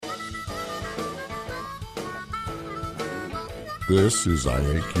This is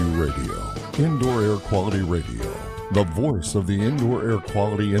IAQ Radio, Indoor Air Quality Radio, the voice of the indoor air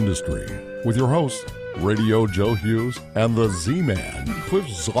quality industry, with your hosts, Radio Joe Hughes and the Z-Man, Cliff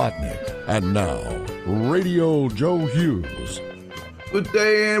Zlotnick. And now, Radio Joe Hughes. Good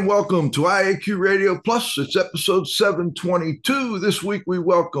day and welcome to IAQ Radio Plus. It's episode 722. This week we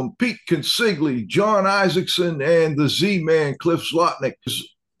welcome Pete Consigli, John Isaacson, and the Z-Man, Cliff Zlotnick.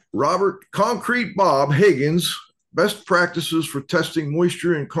 Robert Concrete Bob Higgins, best practices for testing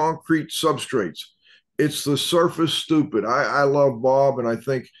moisture in concrete substrates. It's the surface stupid. I love Bob, and I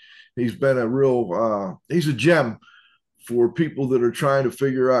think he's been a real, he's a gem for people that are trying to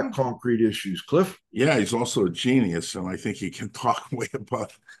figure out concrete issues. Cliff? Yeah, he's also a genius, and I think he can talk way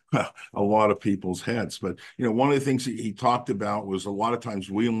above a lot of people's heads. But, you know, one of the things he talked about was a lot of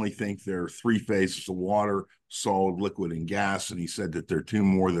times we only think there are three phases of water: solid, liquid, and gas. And he said that there are two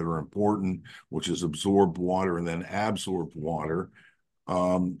more that are important, which is absorbed water and then adsorbed water.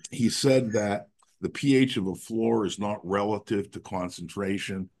 He said that the pH of a floor is not relative to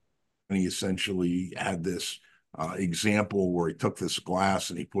concentration. And he essentially had this example where he took this glass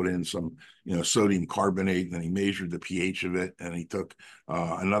and he put in some, sodium carbonate, and then he measured the pH of it, and he took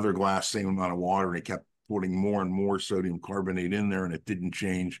another glass, same amount of water, and he kept putting more and more sodium carbonate in there, and it didn't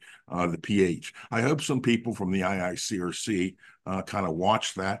change the pH. I hope some people from the IICRC kind of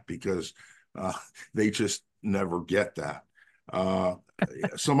watch that, because they just never get that.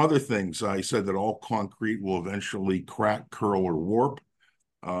 Some other things, he said that all concrete will eventually crack, curl, or warp.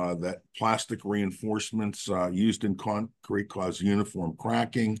 That plastic reinforcements used in concrete cause uniform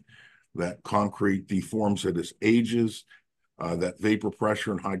cracking, that concrete deforms as it ages, that vapor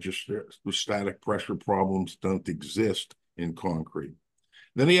pressure and hydrostatic pressure problems don't exist in concrete.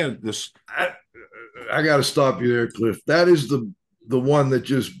 Then he had this. I got to stop you there, Cliff. That is the one that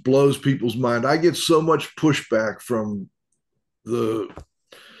just blows people's mind. I get so much pushback from the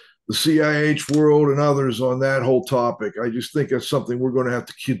CIH world and others on that whole topic. I just think that's something we're going to have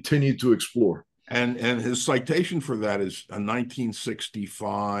to continue to explore. And his citation for that is a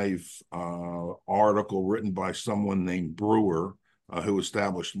 1965 article written by someone named Brewer, who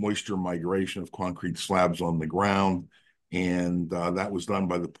established moisture migration of concrete slabs on the ground. And that was done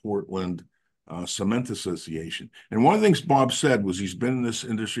by the Portland Cement Association. And one of the things Bob said was he's been in this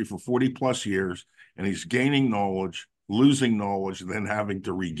industry for 40 plus years, and he's gaining knowledge, losing knowledge, and then having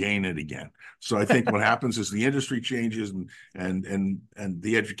to regain it again. So I think what happens is the industry changes and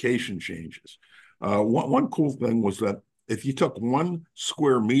the education changes. One cool thing was that if you took 1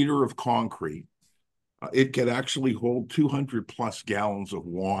 square meter of concrete, it could actually hold 200 plus gallons of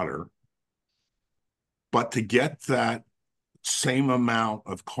water. But to get that same amount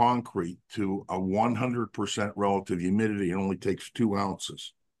of concrete to a 100% relative humidity, it only takes 2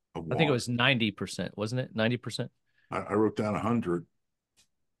 ounces of water. I think it was 90%, wasn't it? 90%. I wrote down 100.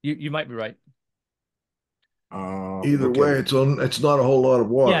 You might be right. Either way, it's not a whole lot of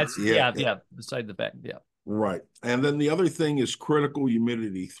water. Yeah. Beside the back, yeah. Right. And then the other thing is critical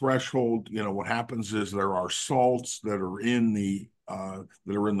humidity threshold. What happens is there are salts that are in the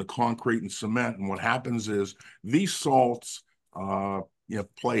concrete and cement, and what happens is these salts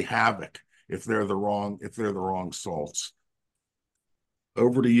play havoc if they're the wrong salts.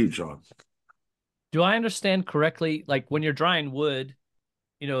 Over to you, John. Do I understand correctly? Like when you're drying wood,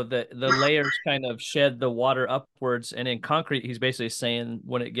 the layers kind of shed the water upwards, and in concrete, he's basically saying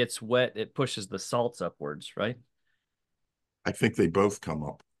when it gets wet, it pushes the salts upwards, right? I think they both come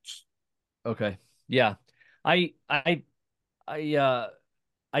up. Okay. Yeah. I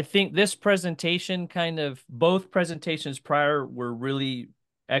think this presentation, both presentations prior were really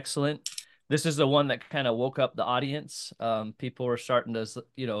excellent. This is the one that kind of woke up the audience. People were starting to,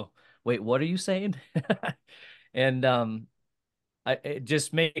 wait, what are you saying? And it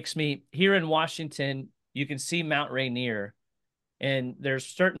just makes me, here in Washington, you can see Mount Rainier, and there's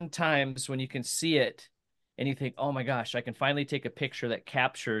certain times when you can see it and you think, oh my gosh, I can finally take a picture that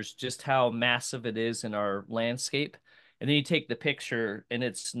captures just how massive it is in our landscape. And then you take the picture and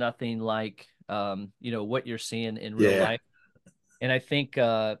it's nothing like, what you're seeing in real life. And I think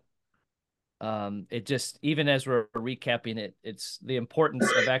it just, even as we're recapping it, it's the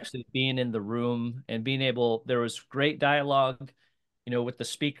importance of actually being in the room and being able, there was great dialogue, with the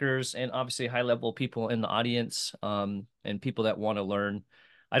speakers and obviously high level people in the audience, and people that want to learn.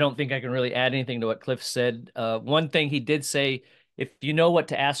 I don't think I can really add anything to what Cliff said. One thing he did say, if you know what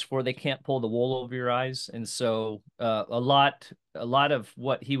to ask for, they can't pull the wool over your eyes. And so a lot of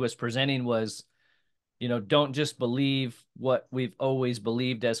what he was presenting was, don't just believe what we've always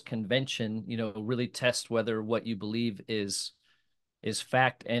believed as convention, really test whether what you believe is is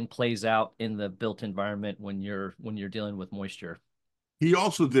fact and plays out in the built environment when you're dealing with moisture. He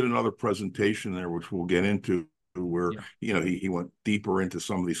also did another presentation there, which we'll get into, where he went deeper into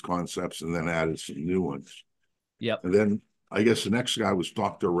some of these concepts and then added some new ones. Yep. And then I guess the next guy was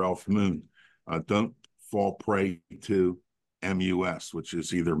Dr. Ralph Moon. Don't fall prey to MUS, which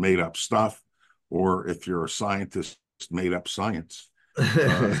is either made up stuff, or if you're a scientist, made up science.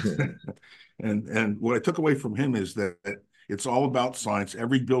 And what I took away from him is that it's all about science.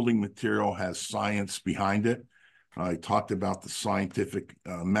 Every building material has science behind it. I talked about the scientific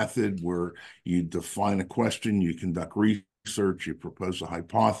method, where you define a question, you conduct research, you propose a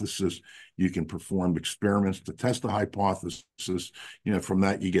hypothesis, you can perform experiments to test the hypothesis. From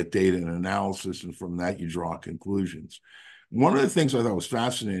that you get data and analysis, and from that you draw conclusions. One of the things I thought was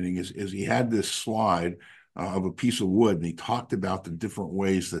fascinating is he had this slide of a piece of wood, and he talked about the different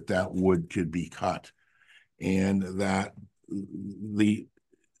ways that wood could be cut, and that the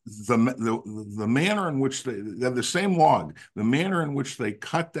manner in which they have the same log, the manner in which they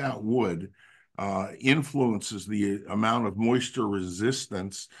cut that wood influences the amount of moisture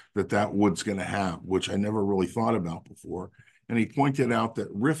resistance that wood's going to have, which I never really thought about before. And he pointed out that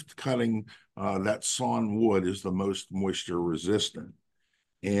rift cutting that sawn wood is the most moisture resistant.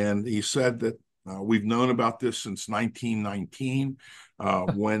 And he said that we've known about this since 1919,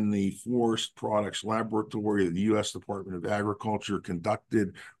 when the Forest Products Laboratory of the U.S. Department of Agriculture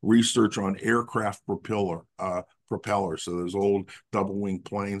conducted research on aircraft propellers. So those old double-wing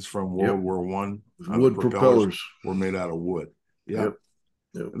planes from World War One, wood propellers were made out of wood. Yep.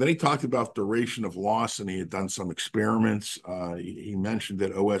 And then he talked about duration of loss, and he had done some experiments. He mentioned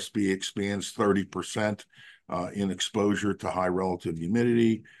that OSB expands 30% in exposure to high relative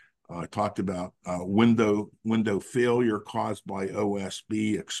humidity. Talked about window failure caused by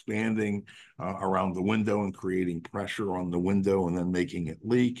OSB expanding around the window and creating pressure on the window and then making it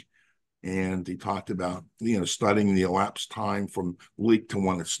leak. And he talked about, studying the elapsed time from leak to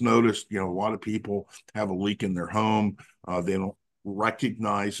when it's noticed. A lot of people have a leak in their home. They don't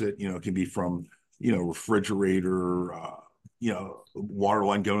recognize it. It can be from, refrigerator, water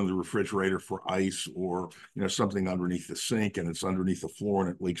line going to the refrigerator for ice, or, something underneath the sink, and it's underneath the floor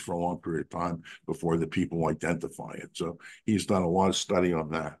and it leaks for a long period of time before the people identify it. So he's done a lot of study on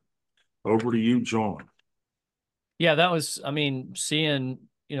that. Over to you, John. Yeah, that was, seeing,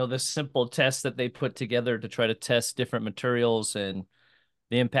 the simple tests that they put together to try to test different materials and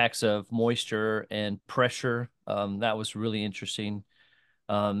the impacts of moisture and pressure. That was really interesting.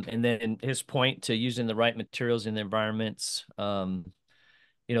 And then his point to using the right materials in the environments. The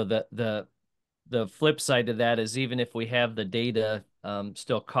flip side to that is, even if we have the data,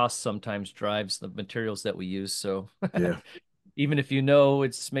 still cost sometimes drives the materials that we use. So even if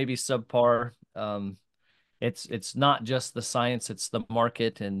it's maybe subpar, it's not just the science, it's the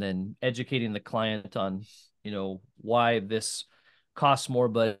market, and then educating the client on, why this costs more,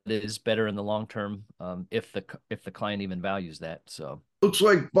 but it is better in the long term, if the client even values that. So looks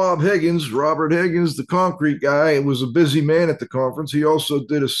like Robert Higgins, the concrete guy, was a busy man at the conference. He also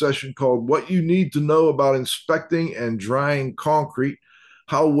did a session called What You Need to Know About Inspecting and Drying Concrete.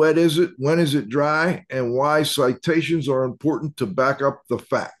 How wet is it? When is it dry? And why citations are important to back up the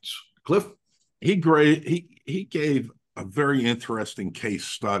facts. Cliff? He gave a very interesting case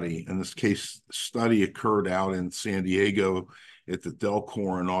study, and this case study occurred out in San Diego at the Del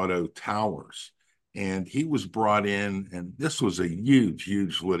Coronado Towers. And he was brought in, and this was a huge,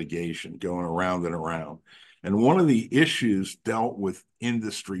 huge litigation going around and around. And one of the issues dealt with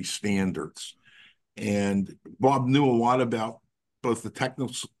industry standards. And Bob knew a lot about both the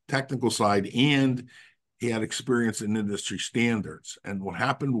technical side, and he had experience in industry standards. And what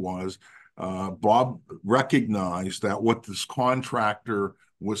happened was, Bob recognized that what this contractor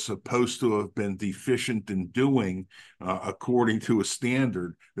was supposed to have been deficient in doing, according to a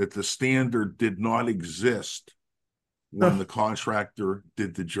standard, that the standard did not exist when the contractor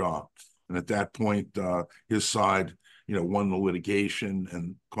did the job. And at that point, his side, won the litigation,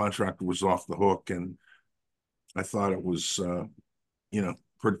 and contractor was off the hook. And I thought it was,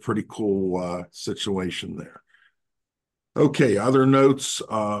 pretty cool situation there. Okay, other notes.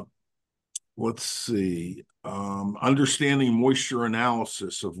 Let's see. Understanding moisture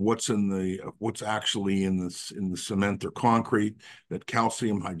analysis of what's actually in the cement or concrete. That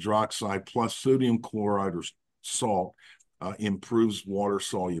calcium hydroxide plus sodium chloride or salt improves water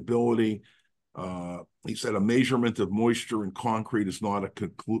solubility. He said a measurement of moisture in concrete is not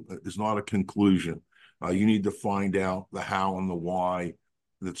a conclusion. You need to find out the how and the why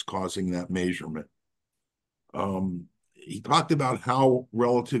that's causing that measurement. he talked about how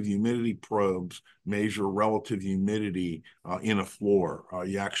relative humidity probes measure relative humidity in a floor.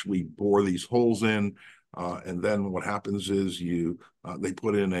 You actually bore these holes in, and then what happens is they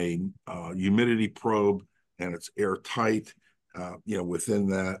put in a humidity probe, and it's airtight. Within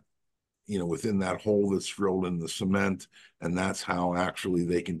that hole that's drilled in the cement, and that's how actually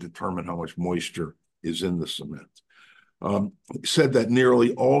they can determine how much moisture is in the cement. Said that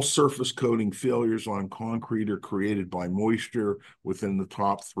nearly all surface coating failures on concrete are created by moisture within the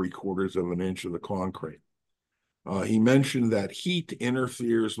top 3/4 of an inch of the concrete. He mentioned that heat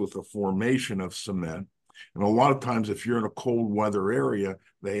interferes with the formation of cement. And a lot of times, if you're in a cold weather area,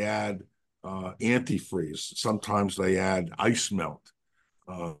 they add antifreeze. Sometimes they add ice melt,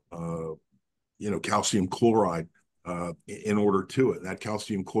 calcium chloride in order to it. That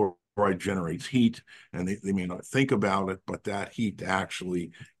calcium chloride generates heat, and they may not think about it, but that heat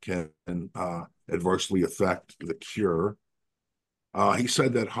actually can adversely affect the cure. He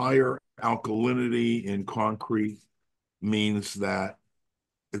said that higher alkalinity in concrete means that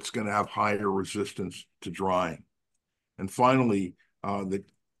it's going to have higher resistance to drying. And finally,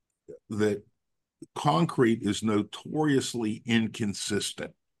 that concrete is notoriously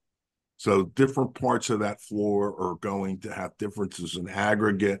inconsistent. So different parts of that floor are going to have differences in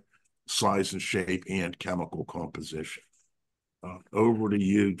aggregate, size and shape, and chemical composition. Over to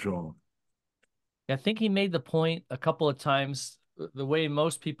you, John. I think he made the point a couple of times. The way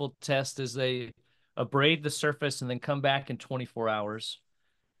most people test is they abrade the surface and then come back in 24 hours.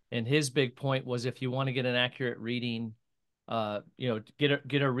 And his big point was, if you want to get an accurate reading, get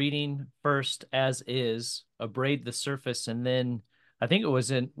a reading first as is, abrade the surface, and then I think it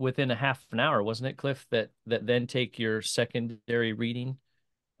was within a half an hour, wasn't it, Cliff, that then take your secondary reading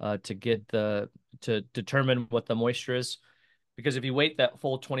to determine what the moisture is. Because if you wait that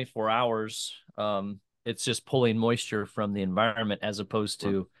full 24 hours, it's just pulling moisture from the environment as opposed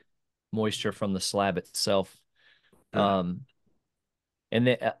to moisture from the slab itself. And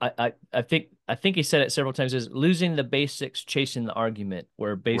then I think he said it several times, is losing the basics, chasing the argument,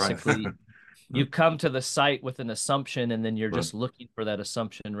 where basically you come to the site with an assumption, and then you're just looking for that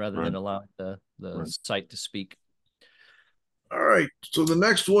assumption rather than allowing the site to speak. All right. So the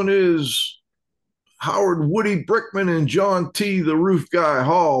next one is Howard Woodie Brickman and John T., the roof guy,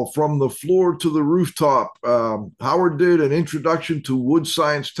 Hall, from the floor to the rooftop. Howard did an introduction to wood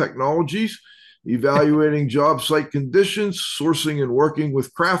science technologies, evaluating job site conditions, sourcing and working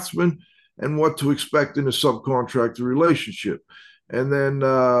with craftsmen, and what to expect in a subcontractor relationship. And then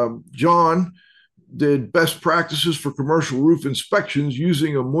John did best practices for commercial roof inspections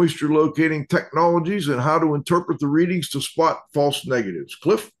using a moisture locating technologies and how to interpret the readings to spot false negatives.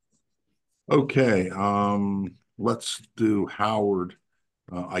 Cliff? Okay, let's do Howard,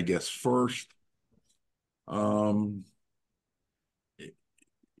 I guess, first.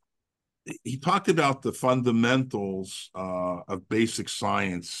 He talked about the fundamentals of basic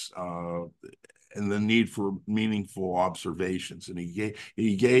science and the need for meaningful observations. And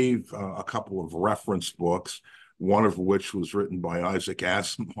he gave a couple of reference books, one of which was written by Isaac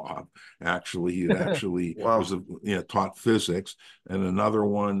Asimov. Actually, he actually Wow. taught physics, and another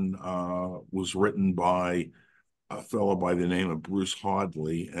one was written by a fellow by the name of Bruce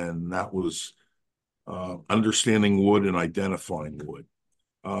Hodley, and that was Understanding Wood and Identifying Wood.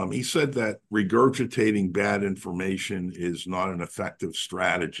 He said that regurgitating bad information is not an effective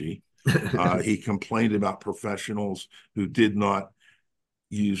strategy. He complained about professionals who did not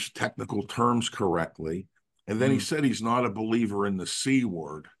use technical terms correctly. And then he said he's not a believer in the C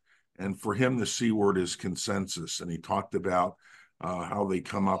word. And for him, the C word is consensus. And he talked about how they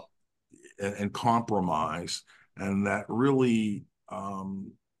come up and compromise, and that really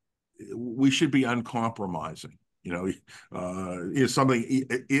we should be uncompromising. It's something,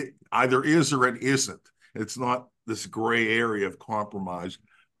 it either is or it isn't. It's not this gray area of compromise,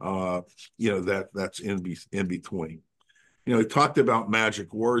 that's in between. He talked about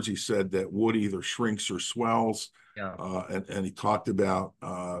magic words. He said that wood either shrinks or swells. Yeah. And he talked about,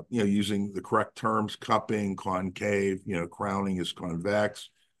 using the correct terms: cupping, concave, crowning is convex.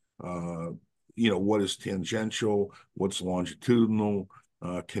 What is tangential? What's longitudinal?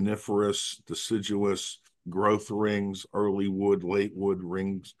 Coniferous, deciduous, growth rings, early wood, late wood,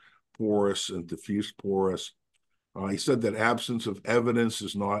 rings, porous and diffuse porous. He said that absence of evidence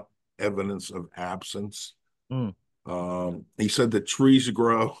is not evidence of absence. He said that trees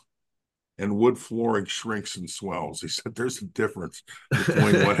grow and wood flooring shrinks and swells. He said there's a difference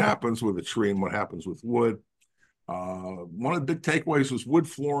between what happens with a tree and what happens with wood. One of the big takeaways was wood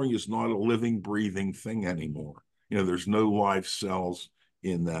flooring is not a living, breathing thing anymore. There's no live cells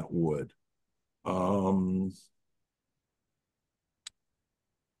in that wood.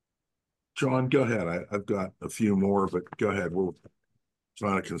 John, go ahead. I've got a few more, but go ahead. We're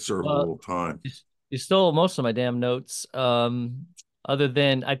trying to conserve a little time. You stole most of my damn notes. Other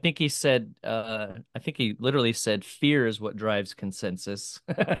than I think he literally said fear is what drives consensus.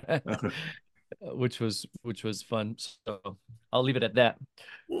 which was fun. So I'll leave it at that.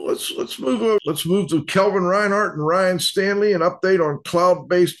 Well, let's move over. Let's move to Kelvin Rynhart and Ryan Stanley, an update on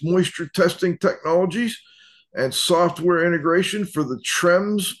cloud-based moisture testing technologies and software integration for the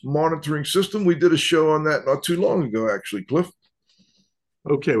TREMS monitoring system. We did a show on that not too long ago, actually, Cliff.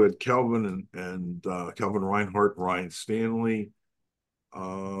 Okay, with Kelvin and Kelvin Rynhart, Ryan Stanley.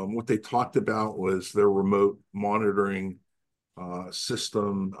 What they talked about was their remote monitoring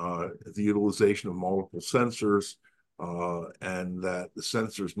system, the utilization of multiple sensors, and that the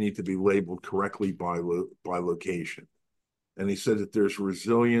sensors need to be labeled correctly by location. And he said that there's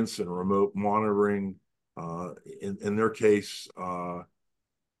resilience in remote monitoring. In their case,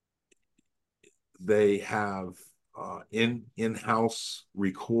 they have in-house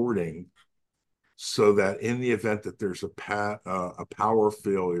recording, so that in the event that there's a power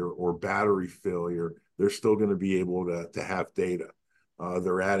failure or battery failure, they're still going to be able to have data.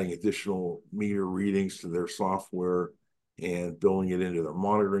 They're adding additional meter readings to their software and building it into their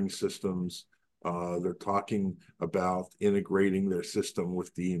monitoring systems. They're talking about integrating their system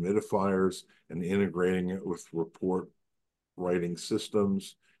with dehumidifiers and integrating it with report writing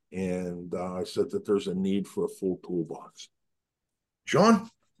systems. And I said that there's a need for a full toolbox. John?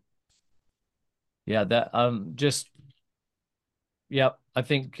 Yeah, I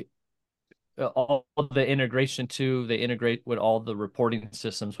think all the integration too, they integrate with all the reporting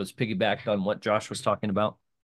systems was piggybacked on what Josh was talking about.